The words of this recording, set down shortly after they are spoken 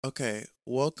Okay,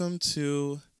 welcome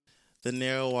to the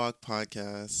Narrow Walk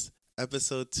Podcast,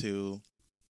 episode 2.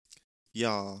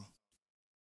 Y'all,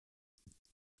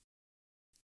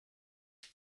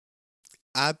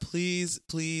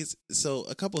 so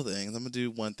a couple of things. I'm gonna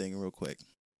do one thing real quick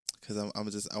because I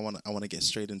want to get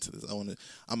straight into this.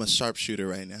 I'm a sharpshooter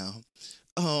right now.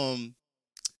 Um,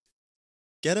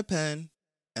 get a pen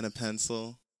and a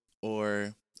pencil,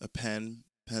 or a pen,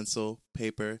 pencil,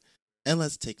 paper, and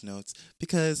let's take notes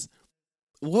because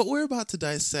what we're about to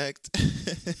dissect,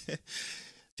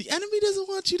 the enemy doesn't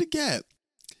want you to get.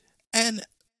 And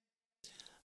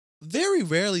very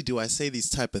rarely do I say these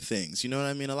type of things. You know what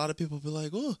I mean? A lot of people be like,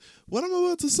 "Oh, what I'm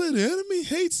about to say, the enemy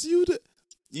hates you."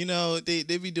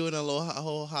 They be doing aloha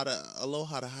to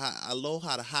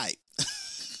hype.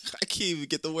 I can't even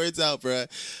get the words out, bruh,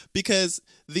 because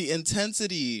the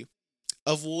intensity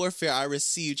of warfare I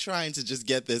received trying to just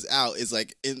get this out is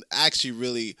like, actually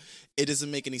really, it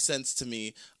doesn't make any sense to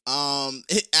me.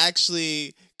 It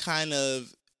actually kind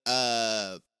of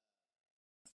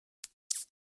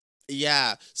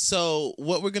yeah. So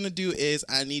what we're gonna do is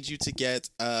I need you to get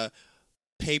a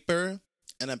paper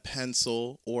and a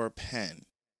pencil or a pen,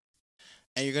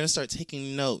 and you're gonna start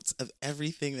taking notes of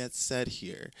everything that's said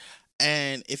here.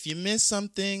 And if you miss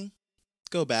something,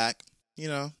 go back.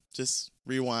 Just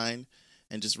rewind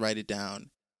and just write it down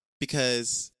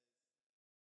because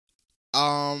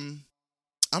um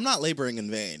I'm not laboring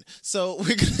in vain. So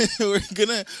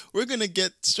we're gonna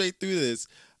get straight through this.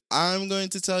 I'm going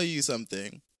to tell you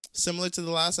something. Similar to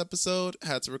the last episode,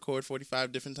 had to record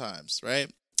 45 different times,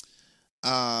 right?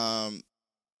 Um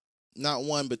Not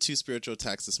one but two spiritual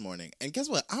attacks this morning. And guess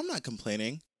what? I'm not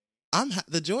complaining.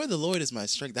 The joy of the Lord is my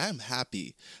strength. I'm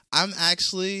happy. I'm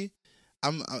actually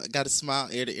I got a smile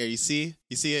ear to ear. You see?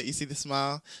 You see it? You see the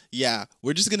smile? Yeah,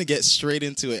 we're just gonna get straight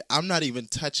into it. I'm not even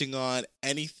touching on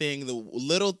anything. The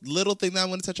little thing that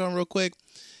I'm gonna touch on real quick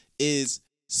is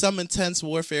some intense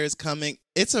warfare is coming.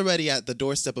 It's already at the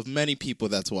doorstep of many people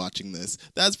that's watching this.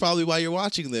 That's probably why you're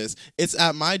watching this. It's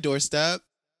at my doorstep.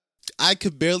 I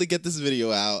could barely get this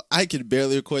video out. I could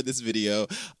barely record this video.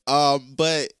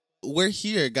 But we're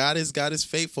here. God is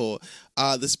faithful.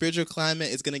 The spiritual climate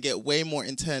is gonna get way more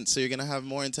intense. So you're gonna have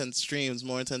more intense streams,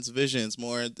 more intense visions,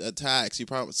 more attacks. You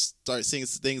probably start seeing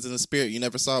things in the spirit you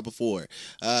never saw before.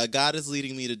 God is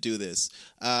leading me to do this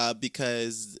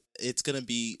because it's gonna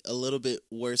be a little bit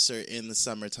worse in the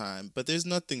summertime. But there's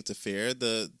nothing to fear.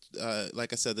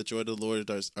 Like I said, the joy of the Lord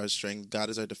is our strength. God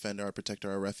is our defender, our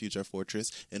protector, our refuge, our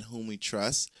fortress, in whom we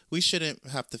trust. We shouldn't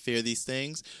have to fear these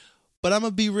things. But I'm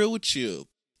gonna be real with you,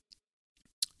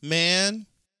 man.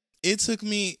 It took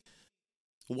me,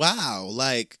 wow,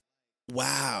 like,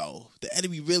 wow, the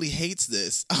enemy really hates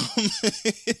this.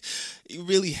 He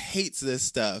really hates this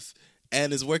stuff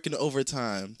and is working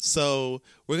overtime. So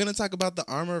we're gonna talk about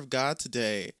the armor of God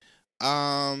today.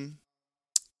 Um,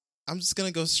 I'm just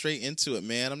gonna go straight into it,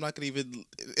 man. I'm not gonna even.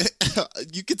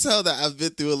 You can tell that I've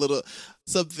been through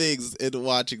some things in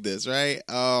watching this, right?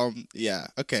 Yeah.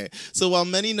 Okay. So while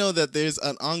many know that there's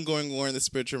an ongoing war in the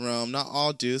spiritual realm, not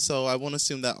all do. So I won't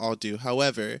assume that all do.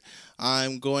 However,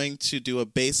 I'm going to do a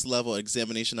base level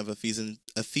examination of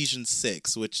Ephesians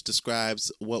 6, which describes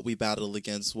what we battle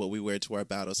against, what we wear to our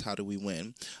battles, how do we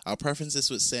win. I'll preface this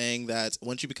with saying that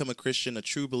once you become a Christian, a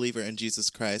true believer in Jesus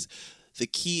Christ, the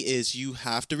key is you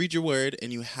have to read your word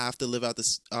and you have to live out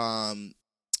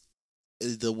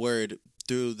the word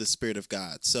through the Spirit of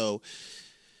God. So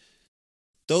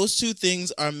those two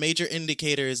things are major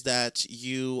indicators that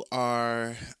you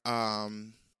are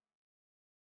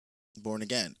born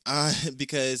again.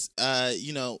 Because a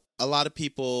lot of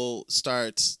people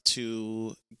start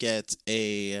to get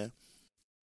a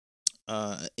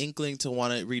inkling to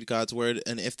want to read God's word,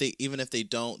 and if they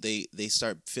don't, they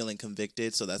start feeling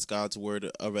convicted. So that's God's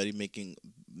word already making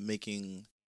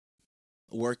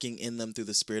working in them through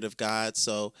the Spirit of God.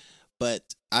 So,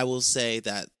 but I will say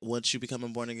that once you become a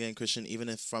born again Christian, even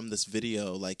if from this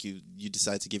video, like you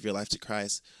decide to give your life to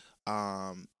Christ,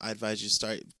 I advise you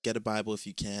get a Bible if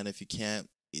you can. If you can't,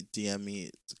 DM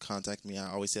me, contact me. I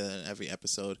always say that in every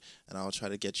episode, and I'll try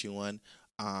to get you one.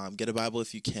 Get a Bible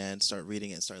if you can. Start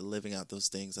reading it. Start living out those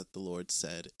things that the Lord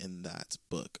said in that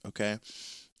book. Okay.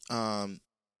 Um,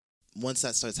 Once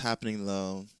that starts happening,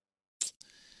 though,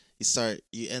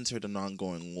 you entered an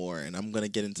ongoing war, and I'm gonna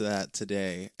get into that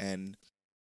today. And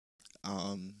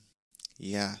um,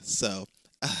 yeah. So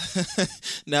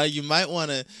now you might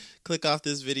want to click off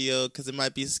this video because it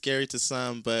might be scary to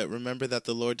some. But remember that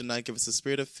the Lord did not give us a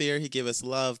spirit of fear. He gave us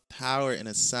love, power, and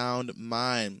a sound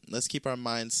mind. Let's keep our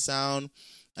minds sound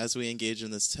as we engage in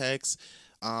this text,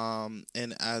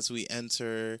 and as we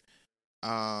enter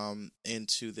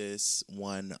into this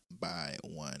one by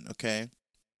one, okay?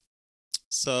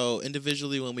 So,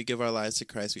 individually, when we give our lives to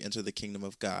Christ, we enter the kingdom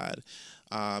of God.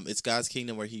 It's God's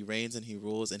kingdom where he reigns and he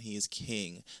rules and he is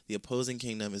king. The opposing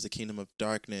kingdom is the kingdom of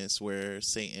darkness where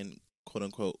Satan, quote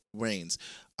unquote, reigns.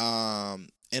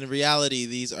 In reality,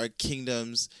 these are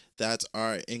kingdoms that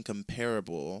are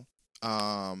incomparable.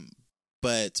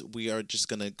 But we are just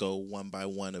going to go one by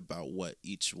one about what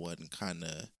each one kind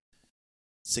of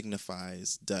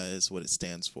signifies, does, what it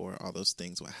stands for, all those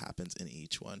things, what happens in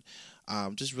each one.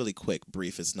 Just really quick,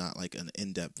 brief. It's not like an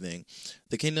in-depth thing.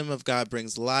 The kingdom of God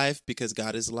brings life because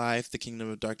God is life. The kingdom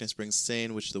of darkness brings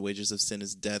sin, which the wages of sin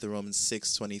is death, Romans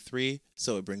 6:23.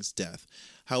 So it brings death.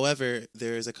 However,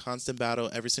 there is a constant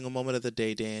battle every single moment of the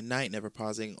day, day and night, never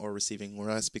pausing or receiving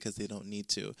rest because they don't need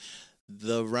to.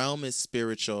 The realm is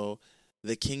spiritual.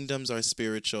 The kingdoms are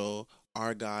spiritual.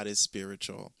 Our God is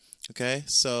spiritual. Okay,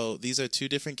 so these are two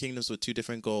different kingdoms with two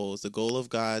different goals. The goal of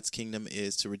God's kingdom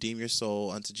is to redeem your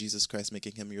soul unto Jesus Christ,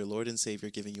 making him your Lord and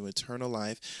Savior, giving you eternal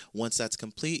life. Once that's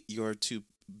complete, you're to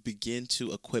begin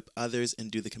to equip others and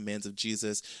do the commands of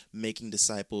Jesus, making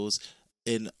disciples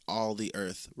in all the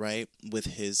earth, right? With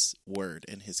his word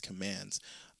and his commands.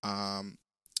 And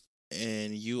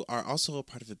you are also a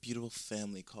part of a beautiful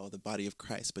family called the body of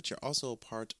Christ, but you're also a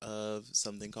part of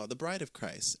something called the bride of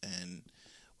Christ. And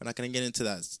we're not going to get into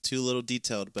that. It's too little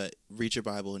detailed, but read your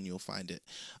Bible and you'll find it.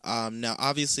 Now,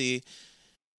 obviously,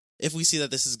 if we see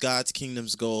that this is God's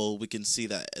kingdom's goal, we can see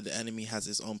that the enemy has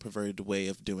his own perverted way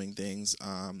of doing things,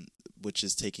 which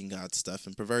is taking God's stuff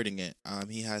and perverting it.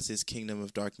 He has his kingdom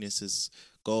of darkness's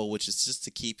goal, which is just to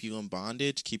keep you in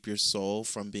bondage, keep your soul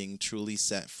from being truly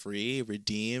set free,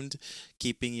 redeemed,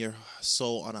 keeping your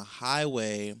soul on a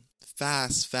highway,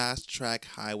 fast track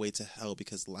highway to hell,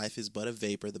 because life is but a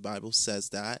vapor. The Bible says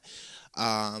that.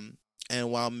 And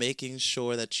while making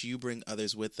sure that you bring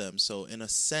others with them. So in a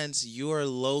sense, you are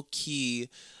low-key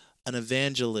an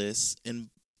evangelist in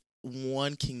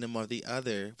one kingdom or the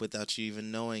other without you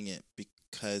even knowing it,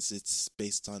 because it's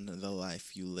based on the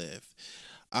life you live.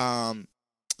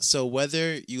 So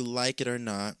whether you like it or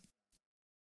not,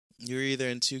 you're either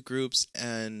in two groups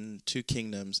and two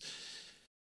kingdoms.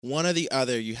 One or the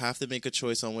other, you have to make a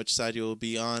choice on which side you will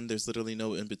be on. There's literally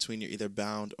no in between. You're either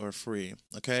bound or free.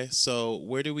 Okay, so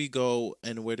where do we go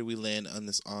and where do we land on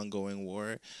this ongoing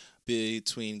war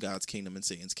between God's kingdom and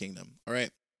Satan's kingdom? All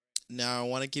right, now I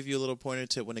want to give you a little pointer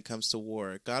tip when it comes to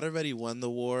war. God already won the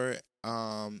war,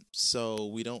 so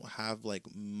we don't have like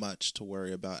much to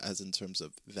worry about as in terms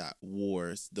of that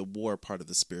war, the war part of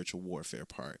the spiritual warfare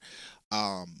part.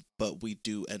 But we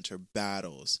do enter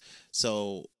battles.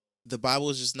 So the Bible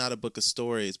is just not a book of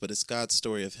stories, but it's God's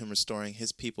story of him restoring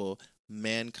his people,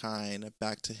 mankind,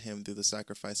 back to him through the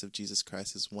sacrifice of Jesus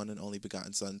Christ, his one and only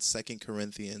begotten son. 2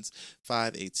 Corinthians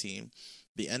 5:18.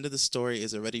 The end of the story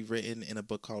is already written in a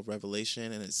book called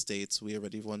Revelation, and it states, we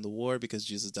already won the war because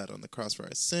Jesus died on the cross for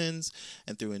our sins,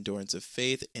 and through endurance of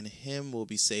faith in him will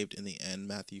be saved in the end.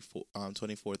 Matthew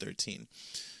 24:13.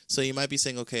 So you might be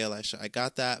saying, okay, Elisha, I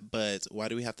got that, but why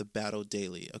do we have to battle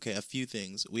daily? Okay, a few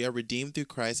things. We are redeemed through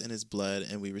Christ and his blood,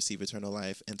 and we receive eternal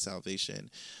life and salvation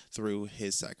through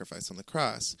his sacrifice on the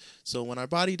cross. So when our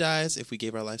body dies, if we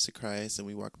gave our lives to Christ and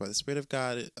we walk by the Spirit of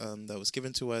God that was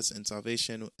given to us in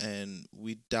salvation, and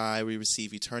we die, we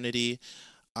receive eternity,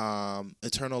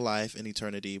 eternal life and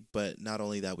eternity. But not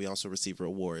only that, we also receive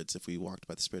rewards if we walked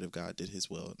by the Spirit of God, did his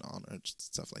will and honor,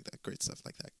 stuff like that, great stuff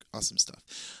like that, awesome stuff.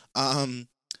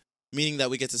 Meaning that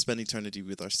we get to spend eternity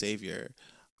with our Savior.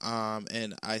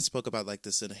 And I spoke about like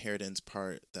this inheritance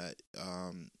part that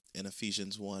in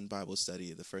Ephesians 1 Bible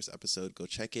study, the first episode. Go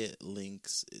check it.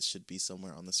 Links, it should be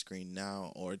somewhere on the screen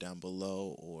now or down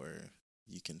below, or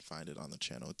you can find it on the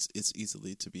channel. It's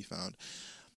easily to be found.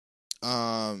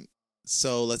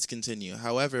 So let's continue.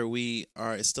 However, we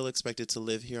are still expected to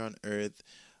live here on earth.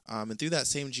 And through that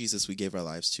same Jesus we gave our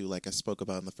lives to, like I spoke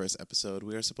about in the first episode,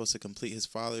 we are supposed to complete his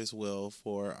Father's will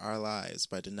for our lives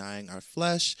by denying our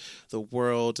flesh, the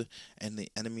world, and the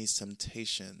enemy's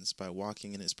temptations by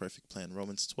walking in his perfect plan.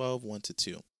 Romans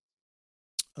 12:1-2.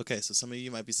 Okay, so some of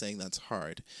you might be saying that's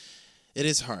hard. It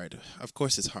is hard. Of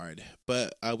course it's hard.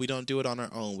 But we don't do it on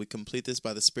our own. We complete this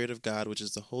by the Spirit of God, which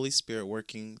is the Holy Spirit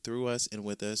working through us and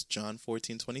with us. John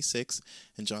 14:26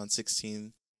 and John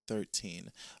 16:13,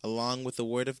 along with the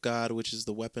Word of God, which is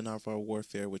the weapon of our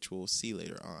warfare, which we'll see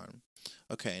later on.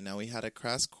 Okay, now we had a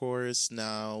crash course.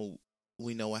 Now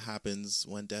we know what happens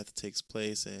when death takes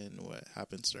place and what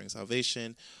happens during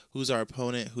salvation. Who's our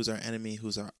opponent? Who's our enemy?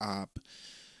 Who's our op?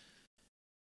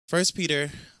 1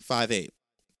 Peter 5:8.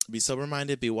 Be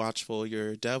sober-minded, be watchful.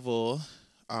 Your devil,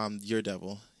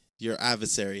 your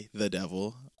adversary, the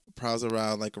devil, prowls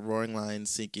around like a roaring lion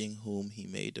seeking whom he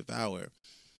may devour.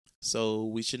 So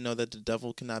we should know that the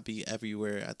devil cannot be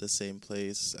everywhere at the same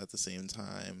place at the same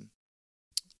time.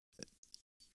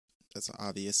 That's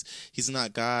obvious. He's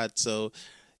not God, so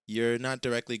you're not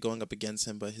directly going up against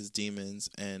him, but his demons.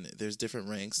 And there's different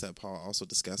ranks that Paul also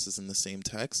discusses in the same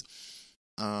text.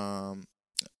 I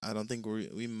don't think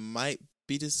we might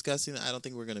be discussing that. I don't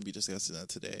think we're going to be discussing that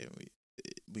today.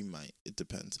 We might. It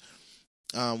depends.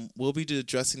 We'll be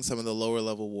addressing some of the lower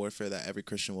level warfare that every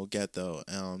Christian will get, though.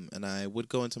 And I would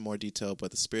go into more detail,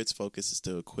 but the Spirit's focus is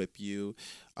to equip you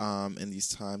in these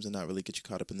times and not really get you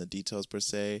caught up in the details per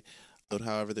se.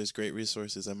 However, there's great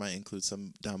resources. I might include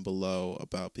some down below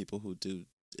about people who do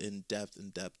in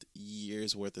depth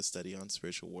years worth of study on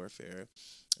spiritual warfare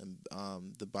and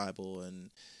the Bible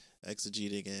and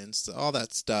exegeting and all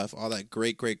that stuff, all that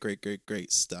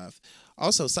great stuff.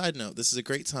 Also, side note, this is a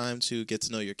great time to get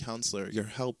to know your counselor, your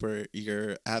helper,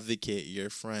 your advocate, your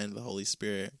friend, the Holy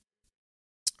Spirit.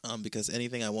 Because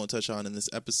anything I won't touch on in this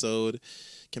episode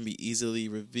can be easily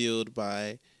revealed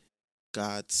by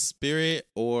God's Spirit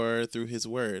or through His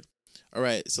Word. All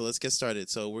right, so let's get started.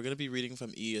 So we're going to be reading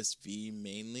from ESV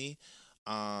mainly.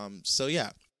 So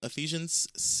yeah, Ephesians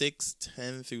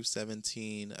 6:10 through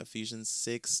 17. Ephesians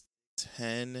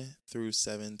 6:10 through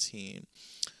 17.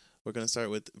 We're going to start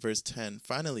with verse 10.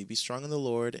 Finally, be strong in the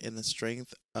Lord and the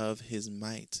strength of His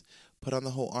might. Put on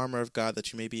the whole armor of God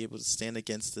that you may be able to stand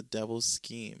against the devil's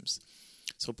schemes.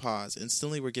 So pause.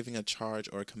 Instantly, we're giving a charge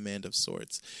or a command of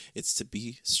sorts. It's to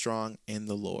be strong in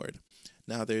the Lord.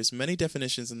 Now, there's many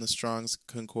definitions in the Strong's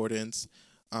Concordance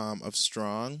of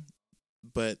strong,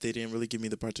 but they didn't really give me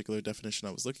the particular definition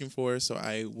I was looking for, so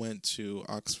I went to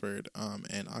Oxford,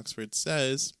 and Oxford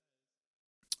says,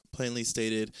 plainly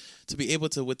stated, to be able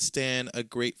to withstand a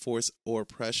great force or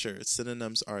pressure.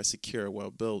 Synonyms are secure,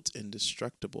 well-built,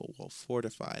 indestructible,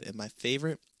 well-fortified, and my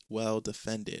favorite,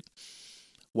 well-defended.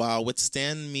 While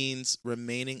withstand means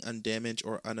remaining undamaged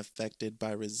or unaffected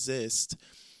by resist,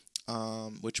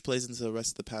 which plays into the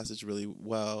rest of the passage really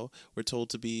well, we're told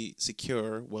to be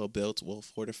secure, well-built,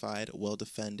 well-fortified,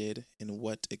 well-defended. In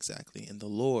what exactly? In the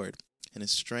Lord, in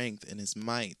His strength, in His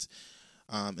might,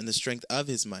 in the strength of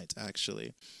His might,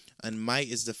 actually. And might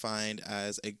is defined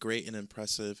as a great and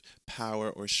impressive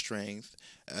power or strength,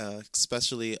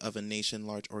 especially of a nation,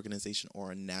 large organization,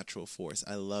 or a natural force.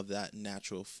 I love that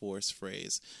natural force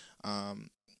phrase.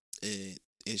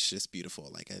 It's just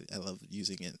beautiful. Like I love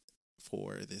using it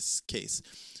for this case.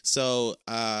 So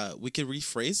we could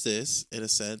rephrase this in a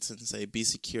sense and say, be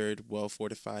secured, well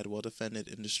fortified, well defended,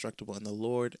 indestructible in the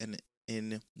Lord and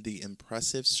in the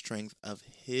impressive strength of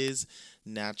His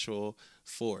natural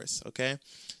force. Okay,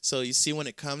 so you see, when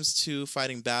it comes to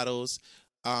fighting battles,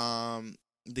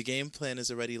 the game plan is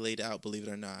already laid out, believe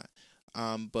it or not.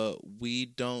 But we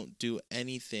don't do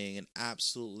anything and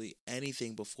absolutely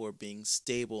anything before being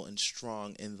stable and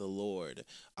strong in the Lord,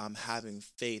 having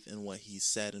faith in what He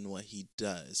said and what He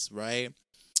does, right?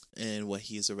 And what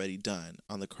He has already done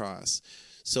on the cross.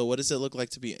 So what does it look like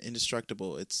to be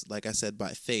indestructible? It's, like I said, by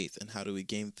faith. And how do we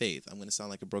gain faith? I'm going to sound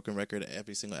like a broken record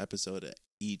every single episode,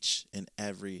 each and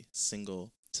every single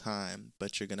time.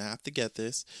 But you're going to have to get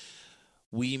this.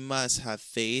 We must have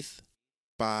faith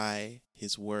by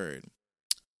His word.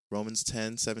 Romans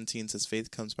 10:17 says,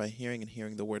 faith comes by hearing, and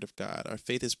hearing the word of God. Our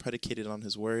faith is predicated on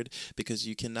His word, because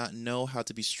you cannot know how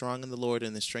to be strong in the Lord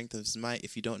and the strength of His might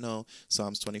if you don't know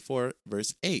Psalms 24,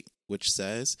 verse 8, which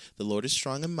says, the Lord is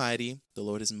strong and mighty. The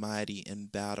Lord is mighty in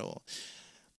battle.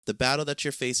 The battle that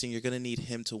you're facing, you're going to need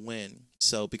Him to win.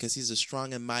 So because He's a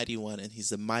strong and mighty one, and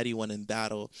He's the mighty one in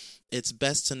battle, it's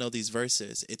best to know these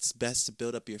verses. It's best to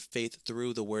build up your faith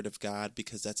through the word of God,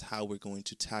 because that's how we're going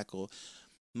to tackle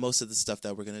most of the stuff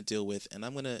that we're going to deal with. And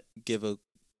I'm going to give a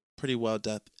pretty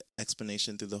well-depth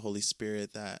explanation through the Holy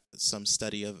Spirit, that some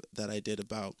study of that I did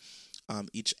about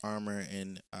each armor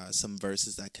and some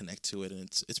verses that connect to it. And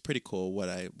it's pretty cool what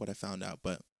I found out,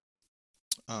 but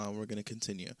we're going to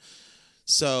continue.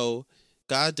 So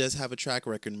God does have a track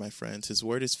record, my friends. His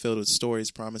word is filled with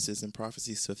stories, promises, and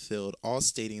prophecies fulfilled, all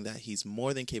stating that He's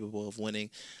more than capable of winning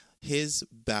His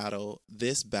battle,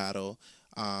 this battle,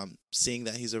 seeing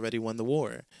that He's already won the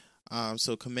war.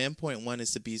 So command point 1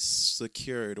 is to be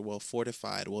secured, well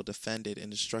fortified, well defended,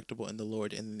 indestructible in the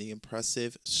Lord, and the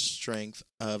impressive strength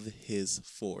of His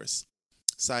force.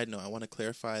 Side note, I want to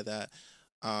clarify that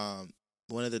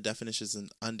one of the definitions is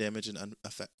undamaged and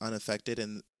unaffected,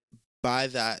 and by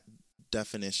that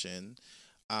definition,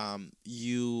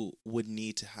 you would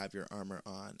need to have your armor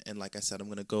on. And like I said, I'm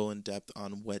going to go in depth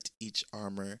on what each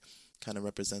armor kind of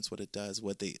represents, what it does,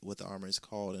 what the armor is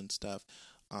called and stuff.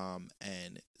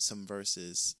 and some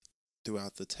verses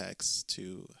throughout the text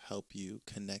to help you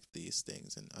connect these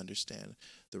things and understand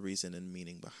the reason and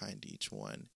meaning behind each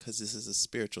one, because this is a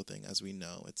spiritual thing, as we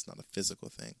know. It's not a physical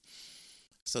thing.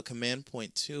 So command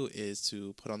point 2 is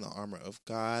to put on the armor of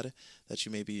God, that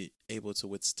you may be able to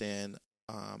withstand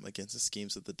against the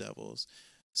schemes of the devils.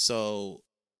 So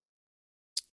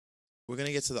we're going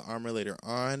to get to the armor later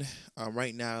on.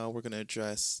 Right now, we're going to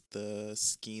address the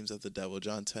schemes of the devil.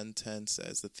 John 10:10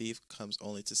 says, "The thief comes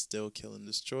only to steal, kill, and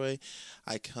destroy.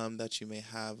 I come that you may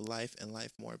have life and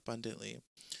life more abundantly."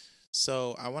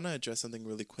 So I want to address something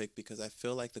really quick, because I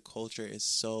feel like the culture is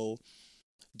so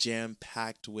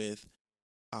jam-packed with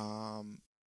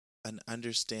an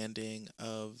understanding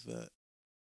of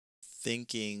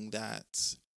thinking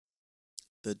that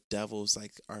the devil's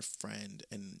like our friend,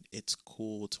 and it's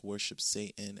cool to worship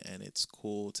Satan, and it's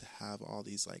cool to have all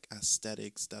these like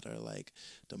aesthetics that are like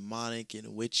demonic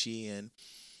and witchy, and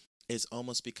it's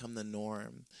almost become the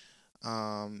norm.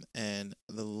 And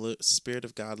the Spirit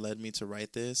of God led me to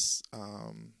write this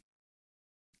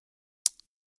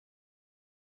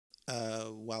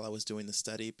while I was doing the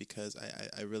study, because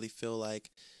I really feel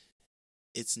like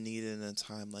it's needed in a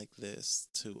time like this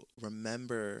to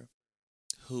remember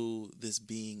who this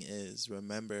being is,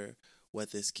 remember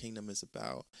what this kingdom is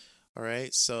about. All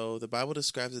right, so the Bible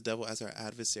describes the devil as our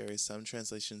adversary. Some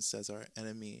translations says our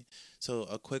enemy. So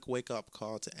a quick wake-up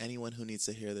call to anyone who needs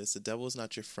to hear this. The devil is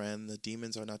not your friend, the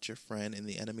demons are not your friend, and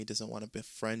the enemy doesn't want to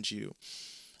befriend you.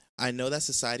 I know that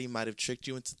society might have tricked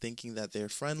you into thinking that they're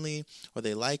friendly, or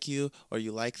they like you, or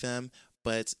you like them,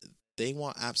 but they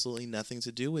want absolutely nothing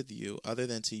to do with you other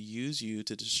than to use you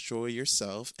to destroy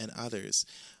yourself and others,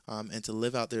 and to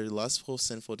live out their lustful,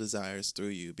 sinful desires through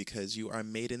you, because you are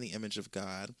made in the image of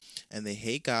God, and they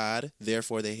hate God,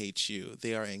 therefore they hate you.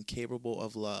 They are incapable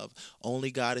of love.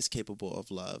 Only God is capable of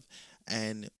love,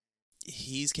 and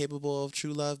He's capable of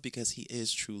true love because He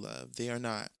is true love. They are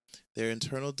not. Their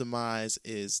internal demise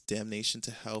is damnation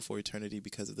to hell for eternity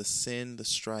because of the sin, the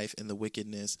strife, and the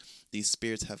wickedness these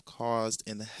spirits have caused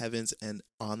in the heavens and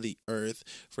on the earth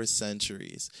for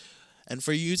centuries. And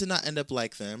for you to not end up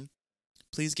like them,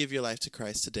 please give your life to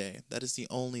Christ today. That is the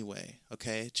only way,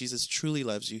 okay? Jesus truly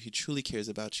loves you. He truly cares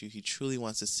about you. He truly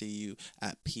wants to see you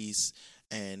at peace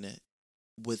and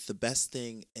with the best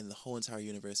thing in the whole entire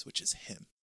universe, which is Him,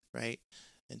 right?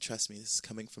 And trust me, this is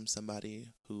coming from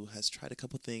somebody who has tried a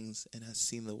couple things and has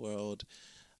seen the world.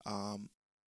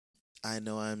 I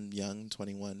know I'm young,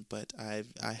 21, but I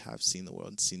have seen the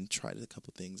world, tried a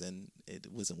couple things, and it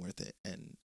wasn't worth it.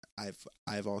 And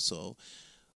I've also,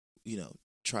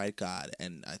 tried God,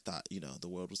 and I thought, the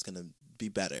world was gonna be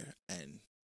better, and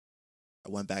I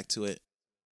went back to it,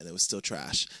 and it was still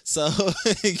trash. So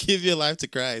give your life to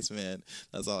Christ, man.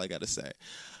 That's all I gotta say.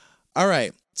 All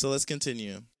right, so let's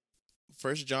continue.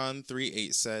 1 John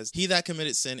 3:8 says, "He that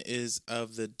committed sin is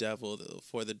of the devil,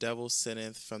 for the devil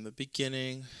sinneth from the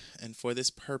beginning, and for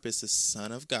this purpose the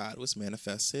Son of God was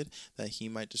manifested, that he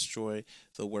might destroy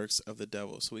the works of the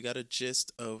devil." So we got a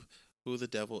gist of who the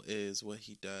devil is, what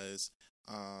he does,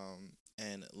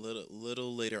 and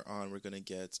little later on we're going to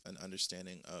get an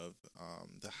understanding of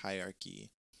the hierarchy.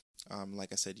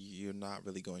 Like I said, you're not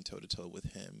really going toe-to-toe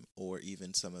with him or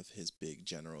even some of his big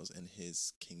generals in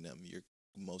his kingdom. You're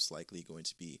most likely going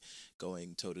to be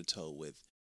going toe-to-toe with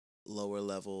lower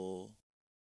level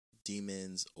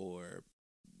demons or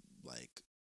like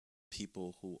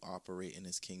people who operate in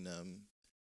his kingdom.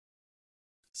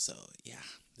 So yeah,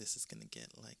 this is gonna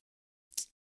get like,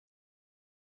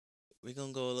 we're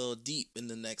gonna go a little deep in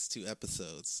the next 2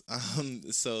 episodes.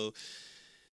 So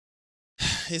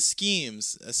his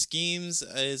schemes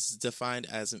is defined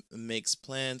as makes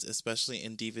plans, especially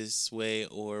in devious way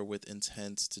or with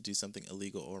intent to do something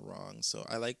illegal or wrong. So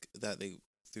I like that they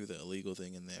threw the illegal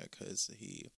thing in there, because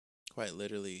he quite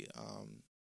literally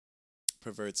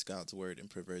perverts God's word and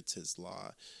perverts His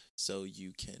law, so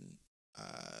you can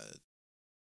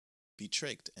be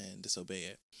tricked and disobey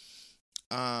it.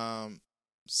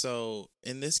 So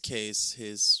in this case,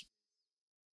 his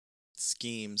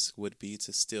schemes would be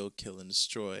to steal, kill, and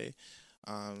destroy,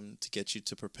 to get you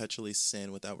to perpetually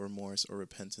sin without remorse or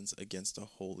repentance against a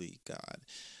holy God.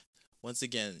 Once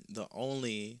again, the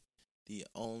only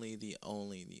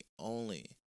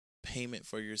payment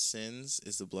for your sins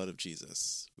is the blood of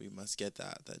Jesus. We must get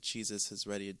that Jesus has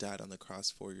already died on the cross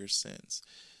for your sins.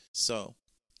 So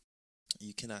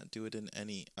you cannot do it in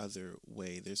any other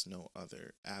way. There's no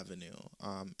other avenue.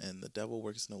 And the devil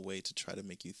works in a way to try to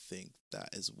make you think that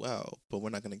as well. But we're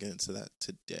not going to get into that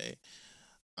today.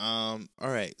 All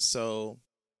right. So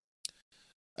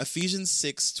Ephesians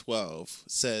 6:12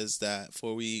 says that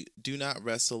for we do not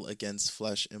wrestle against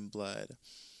flesh and blood.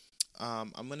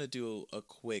 I'm gonna do a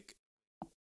quick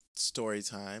story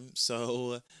time.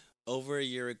 So over a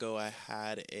year ago, I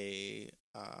had a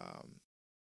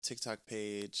TikTok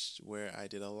page where I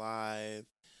did a live.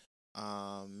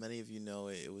 Many of you know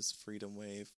it. It was Freedom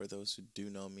Wave. For those who do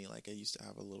know me, like I used to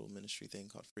have a little ministry thing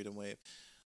called Freedom Wave.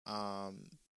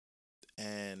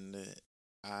 And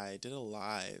I did a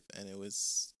live, and I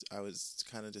was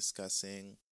kind of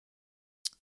discussing.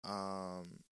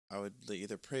 I would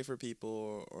either pray for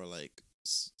people or like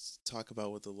talk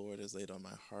about what the Lord has laid on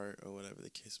my heart or whatever the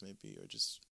case may be, or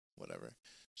just whatever,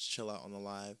 just chill out on the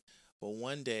live. But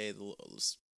one day, the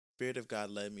Spirit of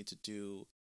God led me to do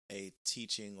a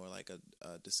teaching or like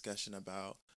a discussion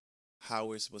about how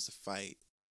we're supposed to fight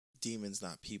demons,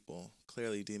 not people.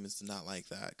 Clearly, demons did not like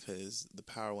that because the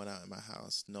power went out in my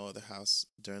house. No other house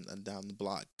down the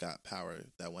block got power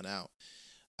that went out.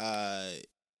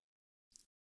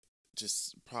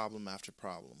 Just problem after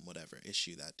problem, whatever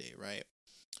issue that day, right?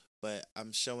 But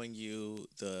I'm showing you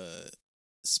the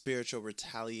spiritual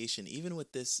retaliation, even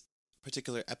with this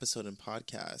particular episode and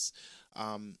podcast.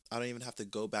 I don't even have to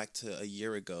go back to a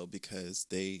year ago because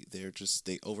they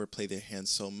overplay their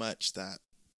hands so much that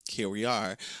here we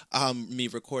are, me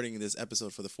recording this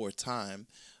episode for the fourth time,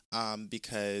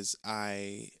 because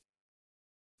I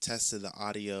tested the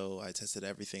audio, I tested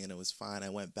everything, and it was fine. I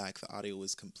went back, the audio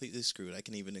was completely screwed. I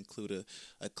can even include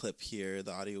a clip here.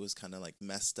 The audio was kind of like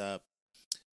messed up.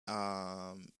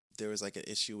 There was like an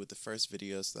issue with the first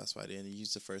video, so that's why I didn't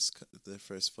use the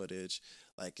first footage.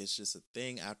 Like, it's just a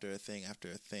thing after a thing after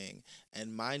a thing.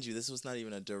 And mind you, this was not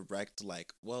even a direct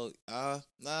like, well,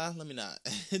 let me not.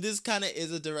 This kind of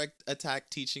is a direct attack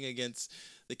teaching against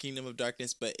the kingdom of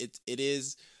darkness, but it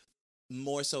is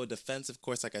more so a defensive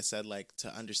course, like I said, like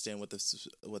to understand what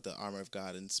the armor of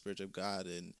God and spirit of God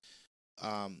and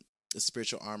the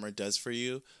spiritual armor does for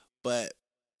you. But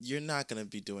you're not going to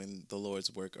be doing the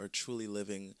Lord's work or truly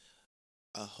living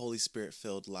a Holy Spirit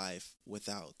filled life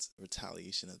without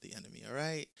retaliation of the enemy. All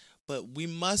right. But we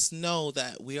must know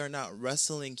that we are not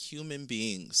wrestling human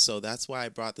beings. So that's why I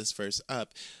brought this verse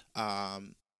up,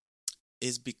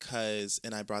 is because,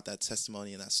 and I brought that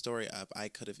testimony and that story up, I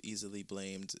could have easily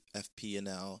blamed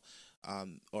FPNL,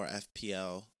 or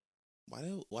FPL.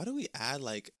 Why do we add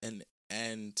like an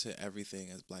N to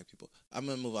everything as Black people? I'm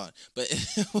going to move on. But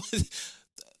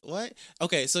what?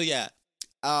 Okay, so yeah.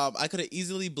 I could have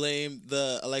easily blamed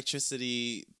the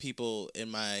electricity people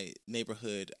in my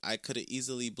neighborhood. I could have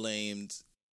easily blamed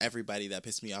everybody that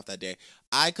pissed me off that day.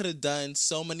 I could have done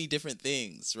so many different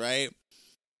things, right?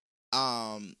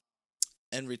 And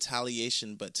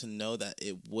retaliation, but to know that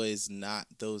it was not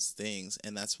those things,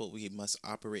 and that's what we must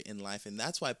operate in life. And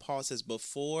that's why Paul says,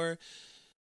 before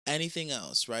anything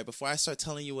else, right, before I start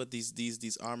telling you what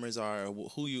these armors are, or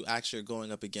who you actually are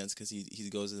going up against, because he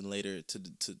goes in later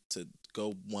to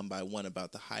go one by one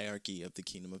about the hierarchy of the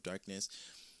kingdom of darkness.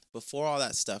 Before all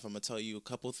that stuff, I'm gonna tell you a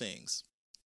couple things,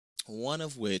 one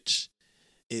of which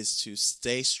is to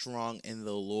stay strong in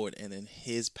the Lord and in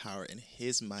his power and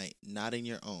his might, not in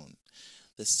your own.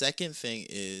 The second thing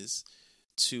is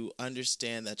to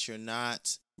understand that you're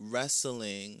not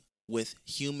wrestling with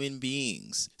human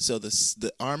beings. So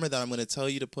the armor that I'm going to tell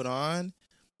you to put on,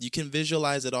 you can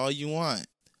visualize it all you want,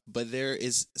 but there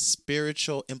is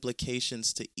spiritual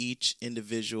implications to each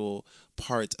individual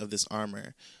part of this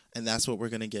armor, and that's what we're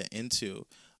going to get into.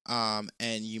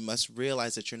 And you must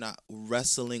realize that you're not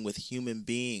wrestling with human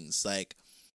beings. Like,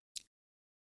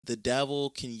 the devil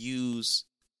can use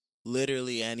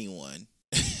literally anyone.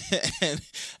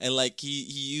 and like he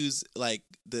used, like,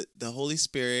 the Holy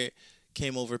Spirit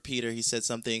came over Peter. He said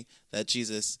something that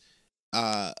Jesus,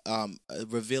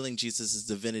 revealing Jesus'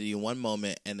 divinity in one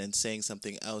moment and then saying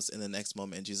something else in the next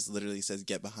moment. And Jesus literally says,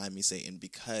 "Get behind me, Satan,"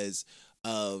 because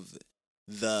of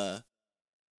the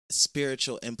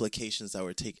spiritual implications that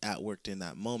were at work in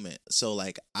that moment. So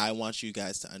like, I want you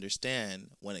guys to understand,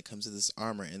 when it comes to this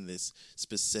armor in this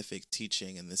specific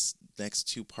teaching in this next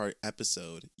 2-part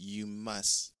episode, you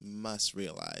must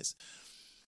realize,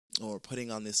 or putting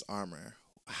on this armor,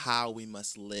 how we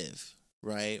must live,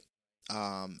 right?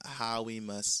 How we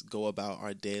must go about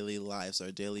our daily lives,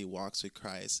 our daily walks with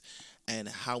Christ, and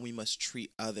how we must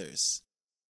treat others.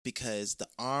 Because the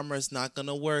armor's not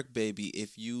gonna work, baby,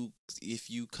 if you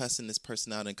cussing this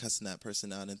person out and cussing that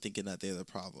person out and thinking that they're the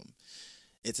problem.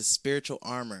 It's a spiritual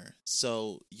armor.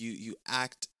 So you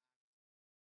act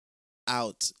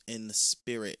out in the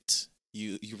spirit.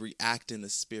 You react in the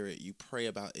spirit. You pray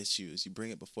about issues. You bring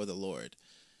it before the Lord.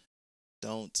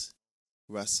 Don't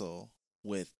wrestle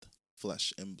with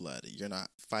flesh and blood. You're not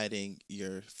fighting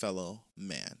your fellow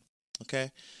man.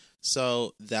 Okay?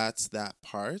 So that's that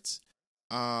part.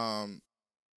 Um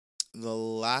the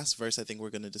last verse I think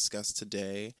we're going to discuss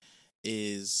today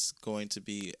is going to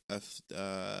be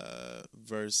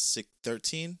verse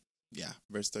 13. Yeah,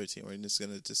 verse 13. We're just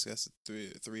going to discuss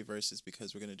three verses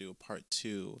because we're going to do a part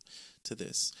 2 to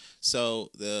this. So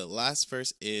the last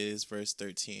verse is verse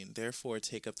 13. Therefore,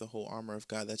 take up the whole armor of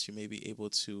God that you may be able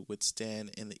to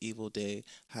withstand in the evil day,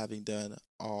 having done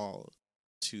all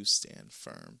to stand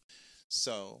firm.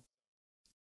 So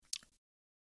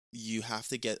you have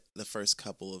to get the first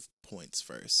couple of points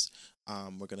first.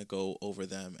 We're going to go over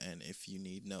them, and if you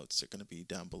need notes, they're going to be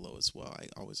down below as well. I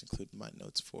always include my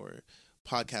notes for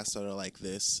podcasts that are like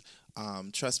this.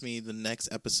 Trust me, the next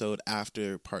episode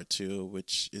after part 2,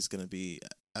 which is going to be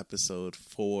episode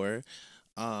 4,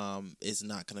 is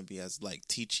not going to be as like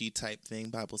teachy type thing,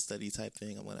 Bible study type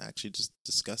thing. I'm going to actually just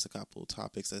discuss a couple of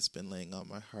topics that's been laying on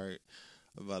my heart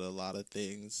about a lot of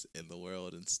things in the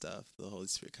world and stuff. The Holy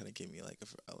Spirit kind of gave me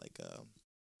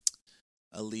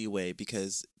a leeway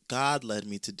because God led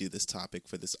me to do this topic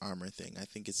for this armor thing. I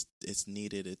think it's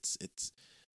needed. It's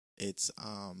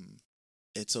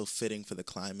so fitting for the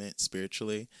climate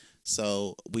spiritually.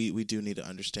 So we do need to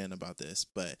understand about this.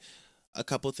 But a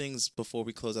couple things before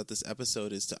we close out this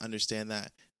episode is to understand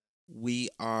that we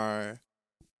are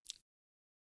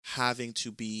having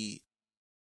to be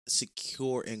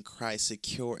secure in Christ,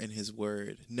 secure in his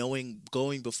word,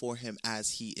 going before him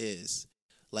as he is.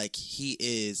 Like he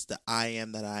is the I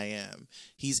am that I am.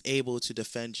 He's able to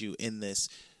defend you in this.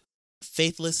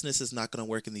 Faithlessness is not going to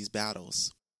work in these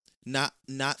battles. Not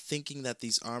thinking that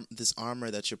this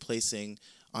armor that you're placing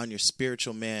on your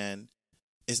spiritual man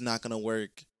is not going to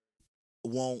work,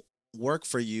 won't work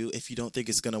for you if you don't think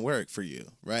it's going to work for you,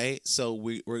 right? So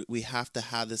we have to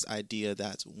have this idea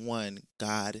that one,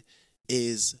 God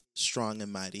is strong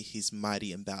and mighty. He's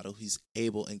mighty in battle. He's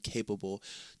able and capable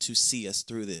to see us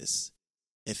through this.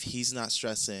 If he's not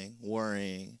stressing,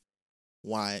 worrying,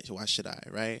 why should I,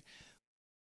 right?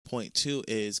 Point 2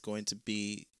 is going to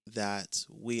be that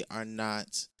we are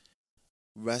not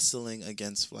wrestling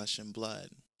against flesh and blood.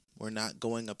 We're not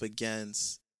going up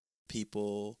against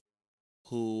people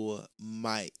who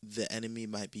the enemy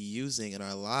might be using in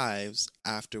our lives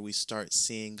after we start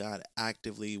seeing God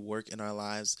actively work in our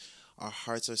lives. Our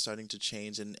hearts are starting to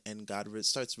change, and God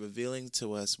starts revealing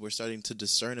to us. We're starting to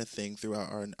discern a thing throughout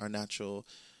our natural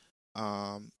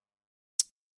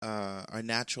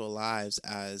lives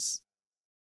as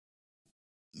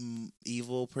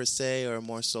evil per se, or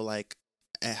more so like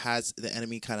the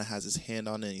enemy kind of has his hand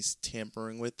on it and he's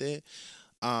tampering with it.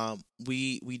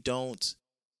 We don't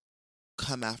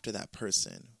come after that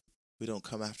person. We don't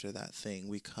come after that thing.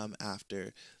 We come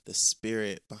after the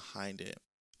spirit behind it.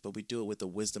 But we do it with the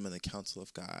wisdom and the counsel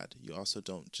of God. You also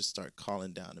don't just start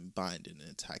calling down and binding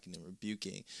and attacking and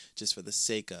rebuking just for the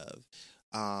sake of.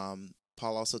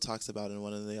 Paul also talks about in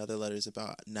one of the other letters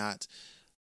about not,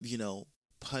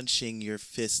 punching your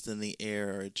fist in the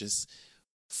air or just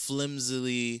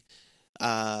flimsily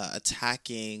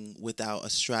attacking without a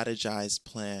strategized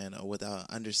plan or without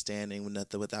understanding,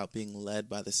 without being led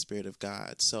by the Spirit of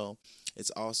God. So it's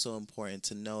also important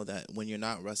to know that when you're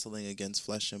not wrestling against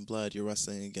flesh and blood, you're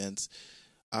wrestling against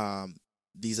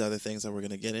these other things that we're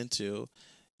going to get into.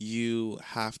 You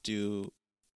have to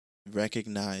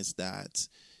recognize that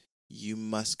you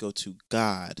must go to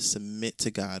God, submit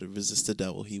to God, resist the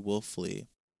devil, he will flee,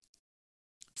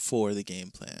 for the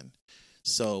game plan.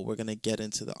 So we're going to get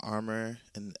into the armor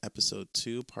in episode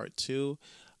 2, part 2.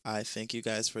 I thank you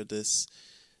guys for this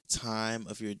time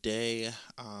of your day.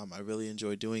 I really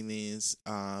enjoy doing these,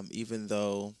 even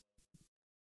though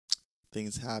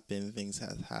things have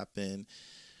happened.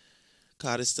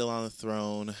 God is still on the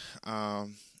throne. I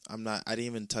didn't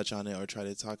even touch on it or try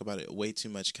to talk about it way too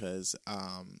much because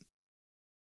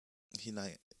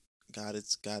God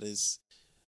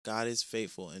is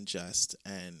faithful and just,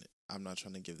 and I'm not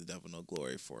trying to give the devil no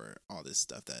glory for all this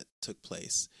stuff that took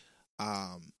place.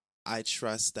 I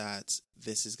trust that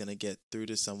this is going to get through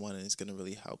to someone and it's going to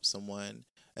really help someone,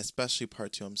 especially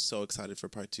part 2. I'm so excited for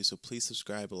part 2. So please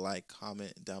subscribe, like,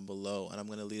 comment down below. And I'm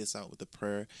going to lead us out with a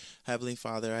prayer. Heavenly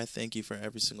Father, I thank you for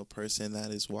every single person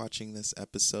that is watching this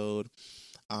episode.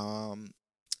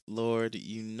 Lord,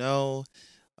 you know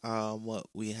what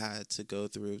we had to go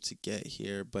through to get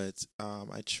here, but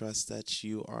I trust that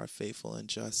you are faithful and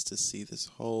just to see this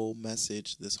whole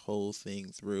message, this whole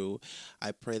thing through.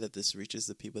 I pray that this reaches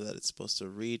the people that it's supposed to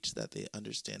reach, that they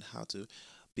understand how to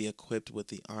be equipped with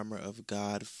the armor of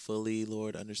God fully,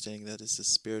 Lord, understanding that it's a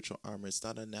spiritual armor. It's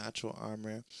not a natural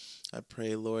armor. I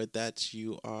pray, Lord, that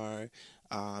you are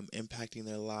impacting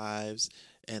their lives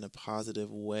in a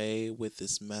positive way with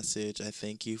this message. I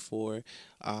thank you for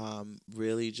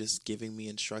really just giving me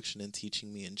instruction and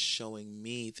teaching me and showing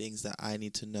me things that I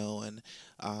need to know, and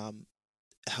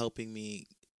helping me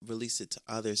release it to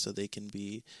others so they can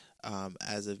be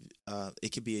as of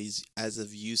it could be as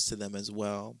of use to them as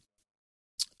well.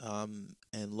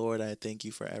 And Lord, I thank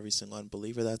you for every single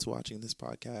unbeliever that's watching this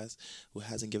podcast who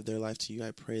hasn't given their life to you.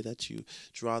 I pray that you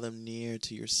draw them near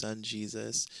to your son,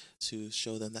 Jesus, to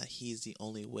show them that he's the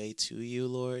only way to you,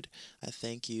 Lord. I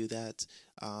thank you that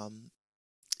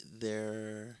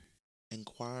they're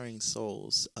inquiring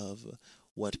souls of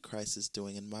what Christ is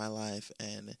doing in my life.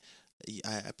 And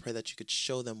I pray that you could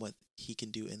show them what he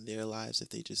can do in their lives if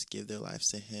they just give their lives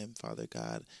to him, Father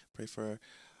God. Pray for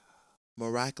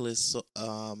miraculous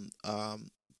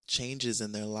changes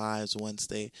in their lives once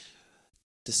they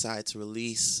decide to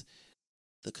release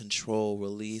the control,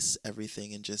 release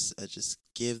everything, and just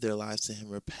give their lives to him,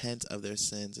 repent of their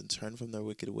sins, and turn from their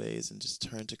wicked ways, and just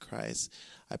turn to Christ.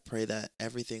 I pray that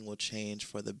everything will change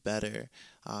for the better,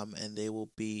 and they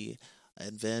will be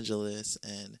evangelists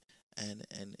and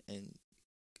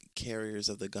carriers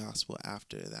of the gospel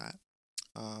after that.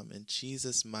 In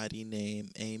Jesus' mighty name,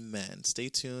 amen. Stay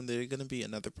tuned. There's going to be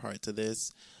another part to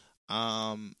this.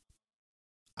 I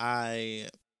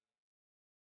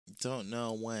don't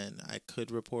know when. I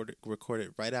could record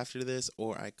it right after this,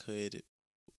 or I could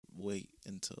wait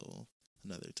until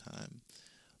another time.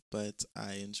 But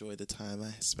I enjoyed the time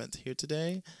I spent here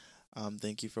today.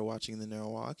 Thank you for watching The Narrow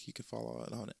Walk. You can follow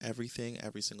it on everything,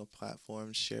 every single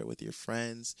platform. Share it with your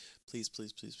friends. Please,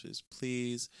 please, please, please,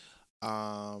 please.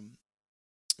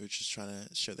 We're just trying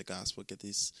to share the gospel, get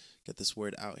this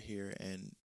word out here,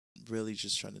 and really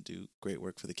just trying to do great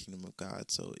work for the kingdom of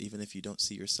God. So even if you don't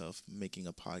see yourself making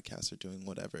a podcast or doing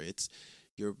whatever, it's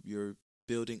you're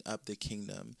building up the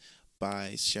kingdom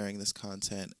by sharing this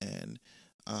content and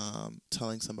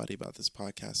telling somebody about this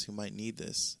podcast who might need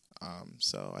this.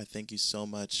 So I thank you so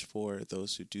much for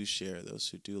those who do share, those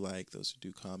who do like, those who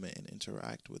do comment and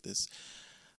interact with this.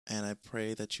 And I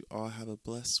pray that you all have a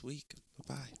blessed week.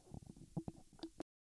 Bye-bye.